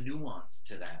there's a nuance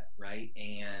to that, right?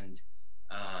 And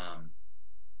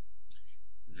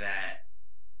that,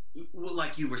 well,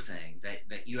 like you were saying,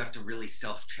 that you have to really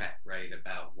self-check, right,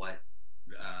 about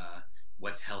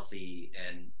what's healthy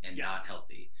and not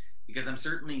healthy. Because I'm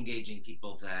certainly engaging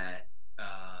people that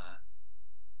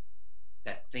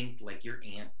think like your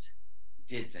aunt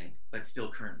did think, but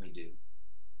still currently do,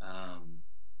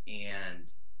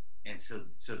 and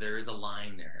so there is a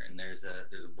line there, and there's a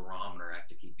barometer I have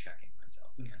to keep checking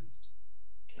myself against.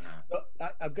 So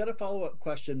I've got a follow-up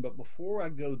question, but before I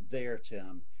go there,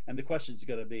 Tim, and the question is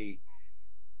going to be,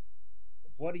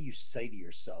 what do you say to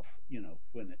yourself,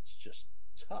 when it's just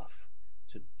tough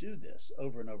to do this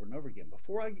over and over and over again?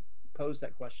 Before I pose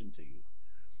that question to you,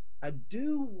 I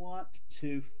do want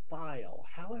to file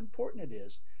how important it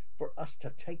is for us to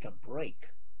take a break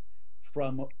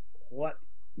from what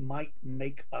might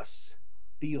make us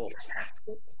feel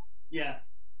toxic. Yeah.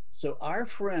 So our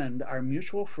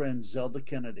mutual friend, Zelda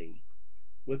Kennedy,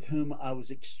 with whom I was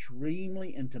extremely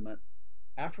intimate,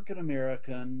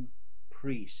 African-American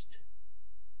priest,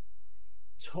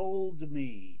 told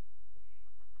me,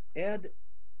 Ed,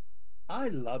 I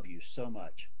love you so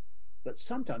much, but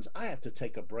sometimes I have to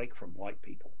take a break from white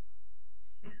people,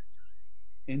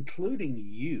 including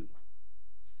you.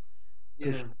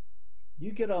 Because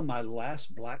you get on my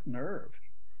last black nerve,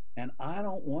 and I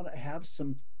don't want to have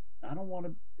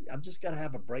I've just got to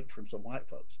have a break from some white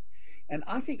folks. And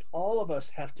I think all of us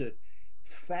have to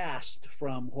fast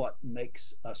from what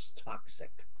makes us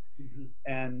toxic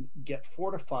and get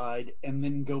fortified and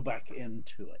then go back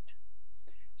into it.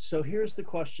 So here's the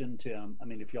question, Tim. I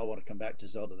mean, if y'all want to come back to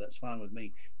Zelda, that's fine with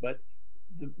me. But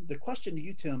the question to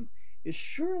you, Tim, is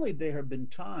surely there have been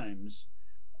times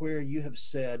where you have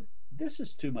said, this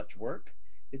is too much work.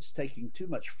 It's taking too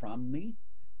much from me.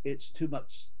 It's too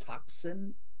much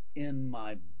toxin in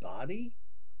my body.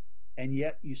 And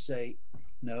yet you say,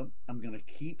 no, I'm going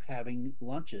to keep having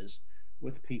lunches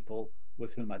with people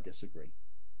with whom I disagree.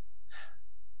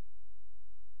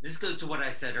 This goes to what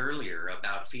I said earlier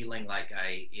about feeling like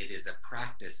it is a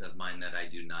practice of mine that I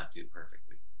do not do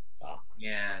perfectly.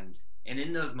 And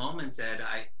in those moments, Ed,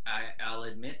 I'll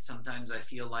admit sometimes I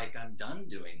feel like I'm done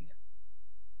doing it.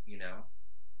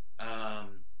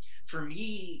 For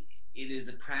me, it is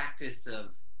a practice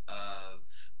of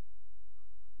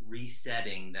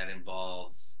resetting that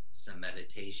involves some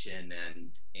meditation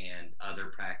and other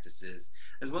practices,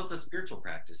 as well as a spiritual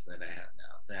practice that I have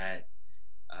now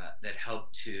that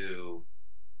help to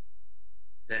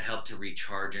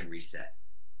recharge and reset.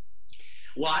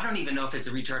 Well, I don't even know if it's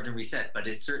a recharge and reset, but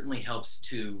it certainly helps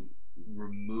to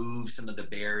remove some of the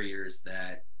barriers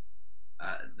that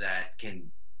that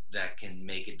can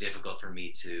make it difficult for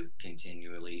me to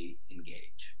continually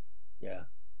engage. Yeah.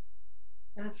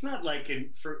 And it's not like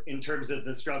in terms of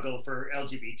the struggle for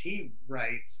LGBT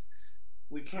rights,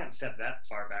 we can't step that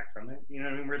far back from it. You know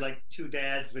what I mean? We're like two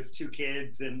dads with two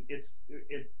kids, and it's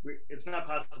not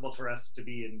possible for us to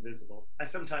be invisible. I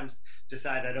sometimes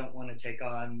decide I don't want to take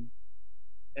on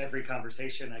every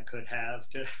conversation I could have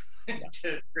to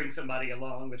to bring somebody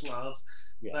along with love.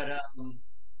 Yeah.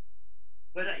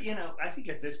 But you know, I think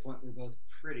at this point we're both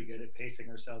pretty good at pacing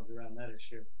ourselves around that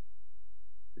issue.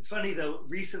 It's funny though,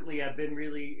 recently I've been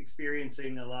really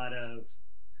experiencing a lot of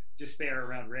despair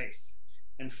around race,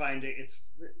 and finding it's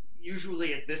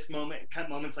usually at this moment,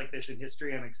 moments like this in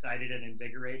history, I'm excited and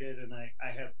invigorated, and I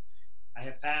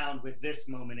have found with this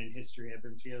moment in history, I've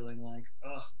been feeling like,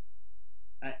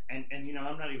 and you know,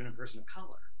 I'm not even a person of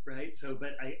color, right? So,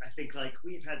 but I think like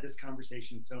we've had this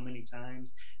conversation so many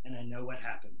times, and I know what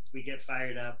happens. We get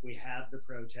fired up, we have the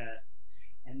protests,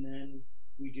 and then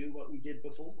we do what we did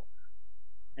before.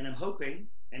 And I'm hoping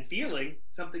and feeling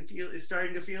something is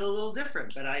starting to feel a little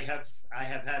different. But I have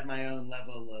had my own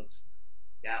level of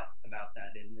doubt about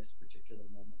that in this particular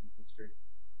moment in history.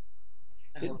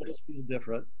 It does feel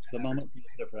different. The moment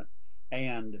feels different.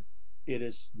 And it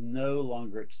is no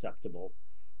longer acceptable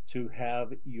to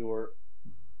have your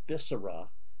viscera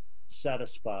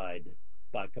satisfied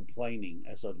by complaining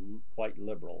as a white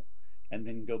liberal and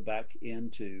then go back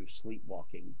into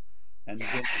sleepwalking and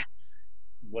then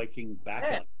waking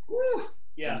back up.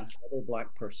 Yeah. Another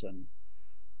black person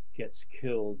gets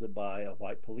killed by a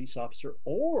white police officer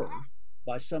or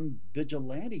by some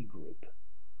vigilante group,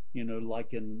 you know,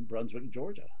 like in Brunswick,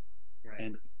 Georgia. Right.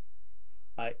 And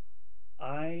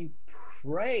I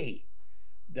pray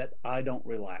that I don't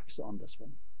relax on this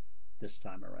one this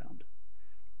time around.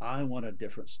 I want a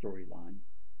different storyline.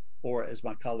 Or as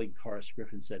my colleague Horace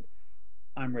Griffin said,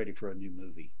 I'm ready for a new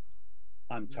movie.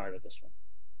 I'm tired of this one.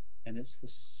 And it's the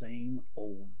same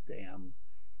old damn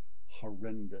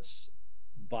horrendous,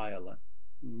 violent,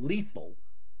 lethal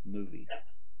movie.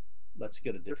 Let's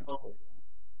get a different storyline.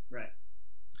 Right.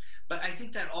 But I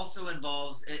think that also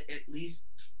involves, at least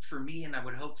for me, and I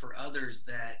would hope for others,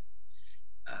 that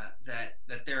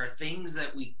that there are things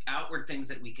outward things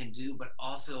that we can do, but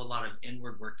also a lot of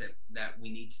inward work that we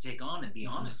need to take on and be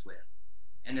honest with.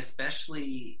 And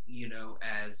especially, you know,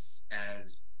 as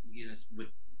you know, with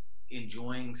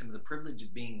enjoying some of the privilege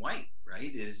of being white,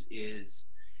 right, is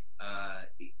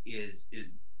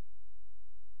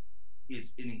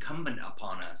incumbent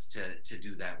upon us to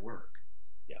do that work.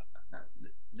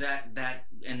 That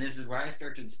and this is where I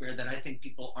start to despair that I think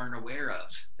people aren't aware of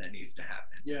that needs to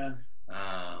happen. Yeah.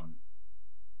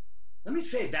 Let me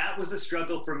say that was a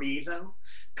struggle for me though,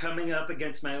 coming up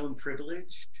against my own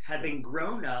privilege. Having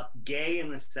grown up gay in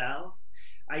the South,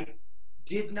 I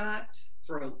did not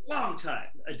for a long time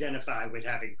identify with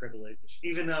having privilege,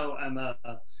 even though I'm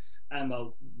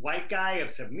a white guy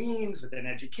of some means with an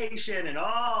education and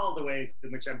all the ways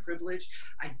in which I'm privileged.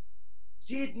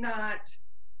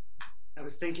 I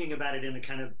was thinking about it in a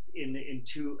kind of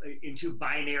into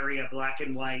binary, a black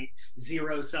and white,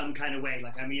 zero sum kind of way.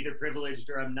 Like I'm either privileged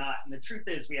or I'm not. And the truth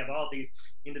is we have all these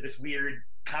into this weird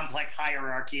complex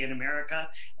hierarchy in America.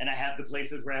 And I have the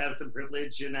places where I have some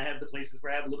privilege and I have the places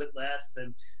where I have a little bit less.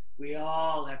 And we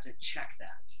all have to check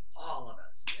that, all of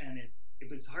us. And it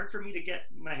was hard for me to get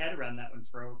my head around that one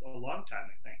for a long time,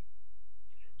 I think.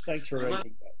 Thanks for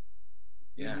raising that.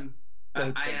 Yeah. Mm-hmm.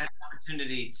 I had an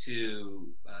opportunity to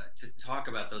talk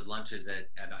about those lunches at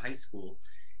a high school,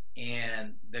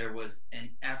 and there was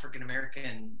an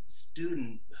African-American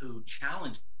student who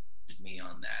challenged me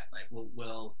on that. Like,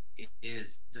 well,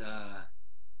 is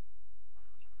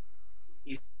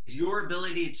your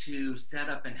ability to set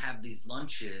up and have these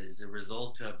lunches a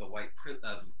result of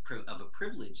a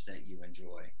privilege that you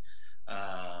enjoy?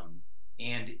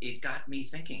 And it got me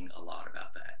thinking a lot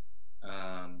about that.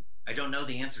 I don't know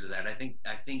the answer to that. I think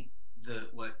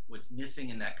what's missing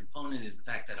in that component is the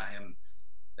fact that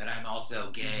I'm also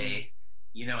gay,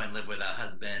 you know, and live with a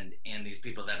husband, and these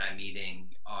people that I'm meeting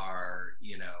are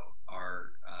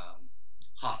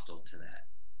hostile to that.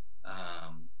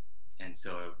 And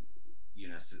so, you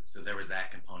know, so there was that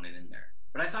component in there.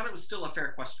 But I thought it was still a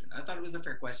fair question. I thought it was a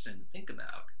fair question to think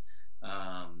about.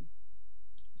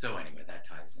 So anyway, that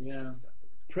ties into stuff.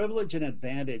 Privilege and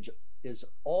advantage is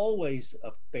always a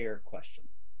fair question.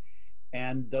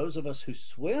 And those of us who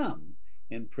swim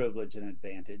in privilege and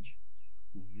advantage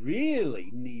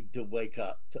really need to wake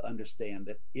up to understand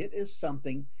that it is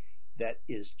something that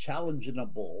is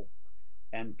challengeable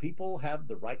and people have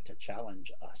the right to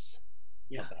challenge us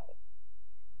Yeah. about it.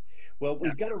 Well,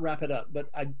 we've got to wrap it up, but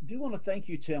I do want to thank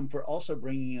you, Tim, for also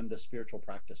bringing in the spiritual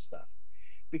practice stuff,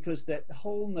 because that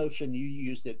whole notion, you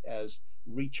used it as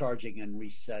recharging and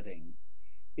resetting,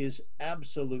 is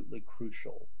absolutely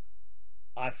crucial,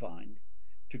 I find,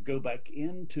 to go back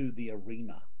into the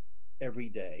arena every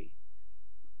day.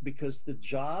 Because the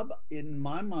job, in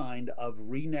my mind, of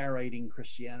re-narrating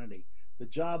Christianity, the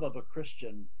job of a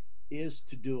Christian is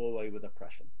to do away with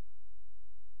oppression.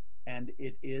 And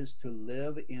it is to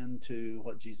live into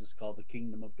what Jesus called the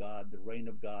kingdom of God, the reign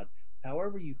of God,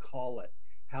 however you call it.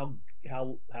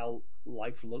 How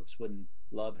life looks when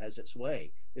love has its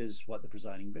way is what the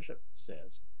presiding bishop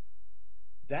says.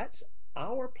 That's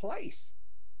our place,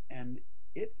 and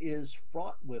it is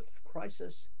fraught with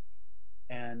crisis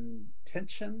and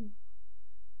tension,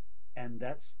 and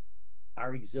that's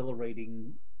our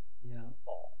exhilarating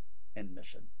call and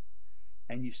mission.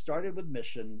 And you started with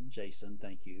mission, Jason,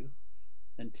 thank you.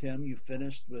 And Tim, you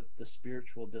finished with the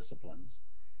spiritual disciplines.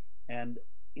 And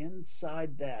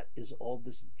inside that is all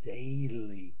this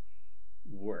daily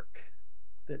work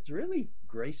that's really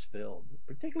grace-filled,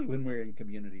 particularly when we're in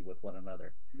community with one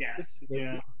another. Yes.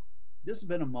 This has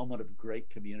been a moment of great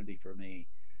community for me,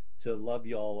 to love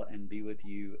y'all and be with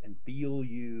you and feel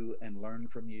you and learn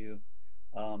from you.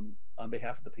 On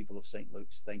behalf of the people of St.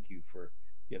 Luke's, thank you for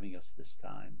giving us this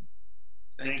time.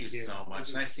 Thank you so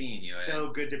much. Nice seeing you, Ed.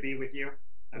 So good to be with you.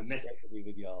 It's great to be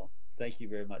with y'all. Thank you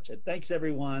very much. And thanks,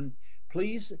 everyone.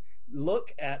 Please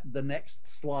look at the next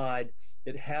slide.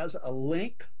 It has a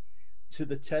link to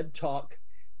the TED Talk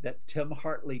that Tim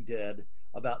Hartley did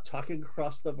about talking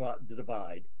across the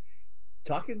divide.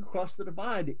 Talking across the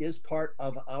divide is part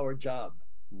of our job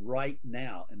right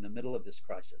now in the middle of this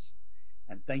crisis.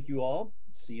 And thank you all.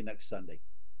 See you next Sunday.